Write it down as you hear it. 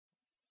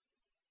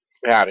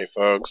Howdy,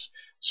 folks.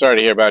 Sorry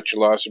to hear about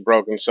your loss of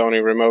broken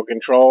Sony remote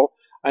control.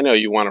 I know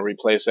you want to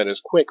replace that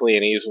as quickly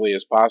and easily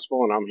as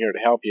possible, and I'm here to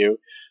help you.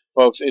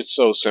 Folks, it's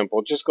so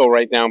simple. Just go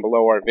right down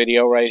below our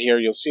video right here.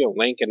 You'll see a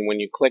link, and when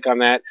you click on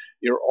that,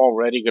 you're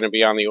already going to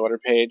be on the order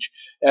page.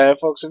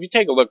 Folks, if you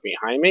take a look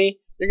behind me,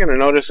 you're going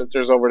to notice that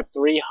there's over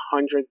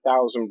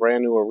 300,000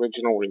 brand new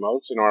original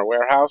remotes in our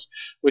warehouse,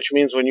 which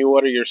means when you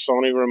order your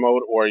Sony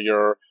remote or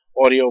your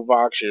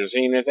AudioVox, your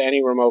Zenith,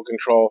 any remote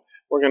control,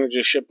 we're going to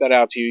just ship that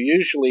out to you,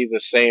 usually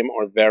the same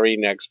or very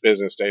next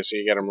business day, so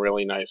you get them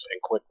really nice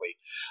and quickly.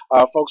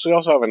 Folks, we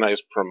also have a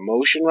nice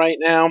promotion right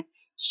now.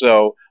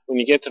 So when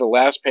you get to the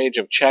last page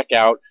of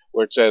checkout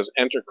where it says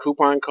enter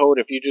coupon code,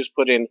 if you just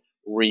put in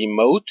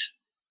remote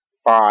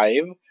 5,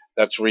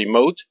 that's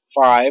remote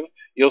 5,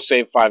 you'll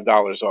save $5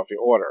 off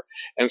your order.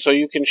 And so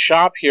you can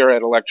shop here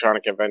at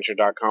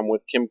electronicadventure.com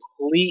with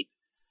complete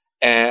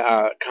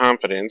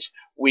confidence.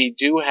 We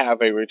do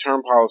have a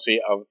return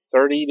policy of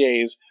 30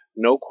 days,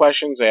 no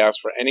questions asked.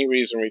 For any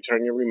reason,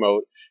 return your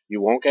remote.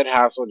 You won't get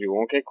hassled, you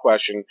won't get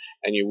questioned,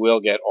 and you will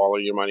get all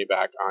of your money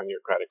back on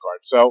your credit card.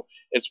 So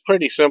it's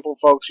pretty simple,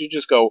 folks. You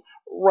just go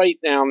right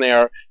down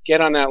there,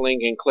 get on that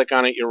link, and click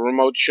on it. Your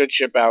remote should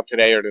ship out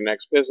today or the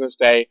next business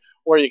day,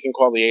 or you can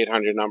call the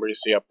 800 number you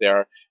see up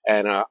there,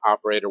 and an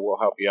operator will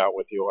help you out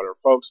with the order.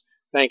 Folks,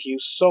 thank you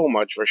so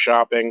much for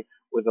shopping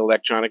with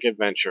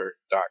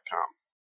electronicadventure.com.